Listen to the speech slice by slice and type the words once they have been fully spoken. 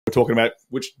talking about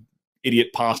which idiot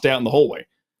passed out in the hallway.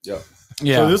 Yeah.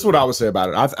 Yeah. So this is what I would say about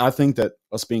it. I think that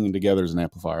us being together is an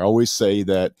amplifier. I always say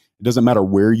that it doesn't matter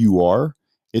where you are,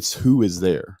 it's who is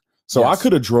there. So I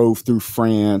could have drove through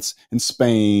France and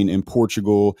Spain and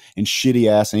Portugal and shitty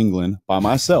ass England by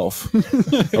myself.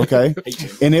 Okay.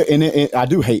 And I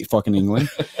do hate fucking England.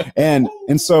 And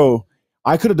so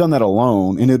I could have done that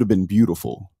alone and it would have been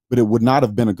beautiful, but it would not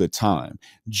have been a good time.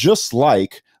 Just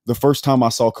like the first time I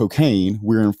saw cocaine,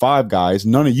 we were in Five Guys.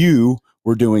 None of you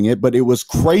were doing it, but it was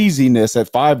craziness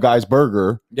at Five Guys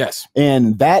Burger. Yes.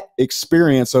 And that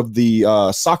experience of the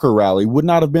soccer rally would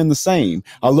not have been the same.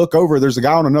 I look over, there's a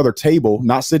guy on another table,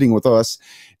 not sitting with us,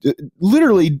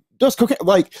 literally does cocaine.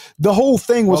 Like the whole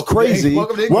thing was crazy.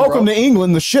 Welcome to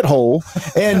England, the shithole.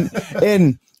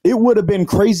 And it would have been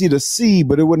crazy to see,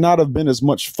 but it would not have been as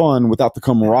much fun without the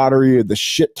camaraderie, the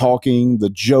shit talking, the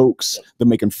jokes, the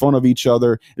making fun of each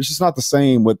other. It's just not the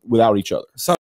same without each other. So